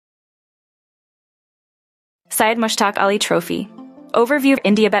Syed Mushtaq Ali Trophy. Overview of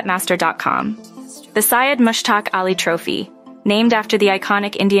IndiaBetMaster.com. The Syed Mushtaq Ali Trophy, named after the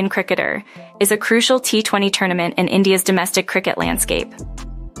iconic Indian cricketer, is a crucial T20 tournament in India's domestic cricket landscape.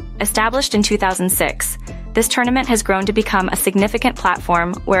 Established in 2006, this tournament has grown to become a significant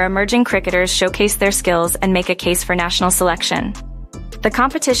platform where emerging cricketers showcase their skills and make a case for national selection. The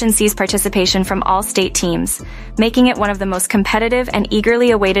competition sees participation from all state teams, making it one of the most competitive and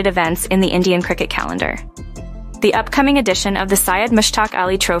eagerly awaited events in the Indian cricket calendar. The upcoming edition of the Syed Mushtaq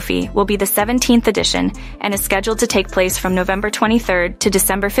Ali Trophy will be the 17th edition and is scheduled to take place from November 23rd to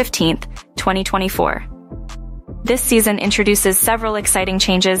December 15th, 2024. This season introduces several exciting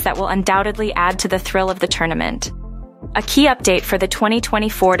changes that will undoubtedly add to the thrill of the tournament. A key update for the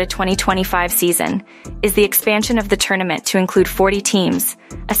 2024 to 2025 season is the expansion of the tournament to include 40 teams,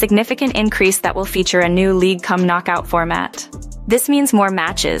 a significant increase that will feature a new league-cum-knockout format. This means more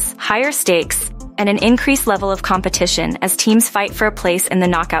matches, higher stakes, and an increased level of competition as teams fight for a place in the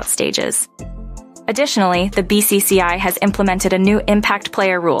knockout stages. Additionally, the BCCI has implemented a new impact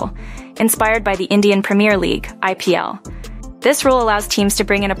player rule, inspired by the Indian Premier League, IPL. This rule allows teams to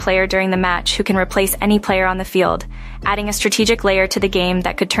bring in a player during the match who can replace any player on the field, adding a strategic layer to the game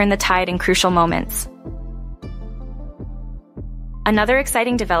that could turn the tide in crucial moments. Another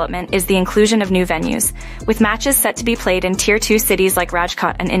exciting development is the inclusion of new venues, with matches set to be played in Tier 2 cities like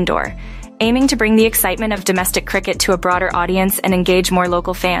Rajkot and Indore, aiming to bring the excitement of domestic cricket to a broader audience and engage more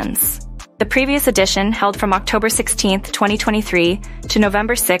local fans. The previous edition, held from October 16, 2023 to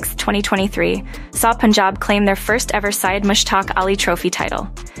November 6, 2023, saw Punjab claim their first ever Syed Mushtaq Ali Trophy title.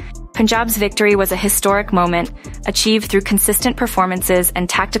 Punjab's victory was a historic moment, achieved through consistent performances and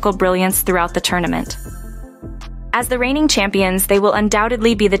tactical brilliance throughout the tournament. As the reigning champions, they will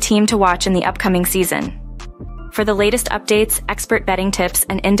undoubtedly be the team to watch in the upcoming season. For the latest updates, expert betting tips,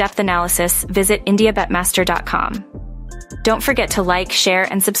 and in-depth analysis, visit IndiaBetMaster.com. Don't forget to like,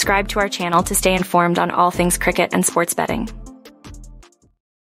 share, and subscribe to our channel to stay informed on all things cricket and sports betting.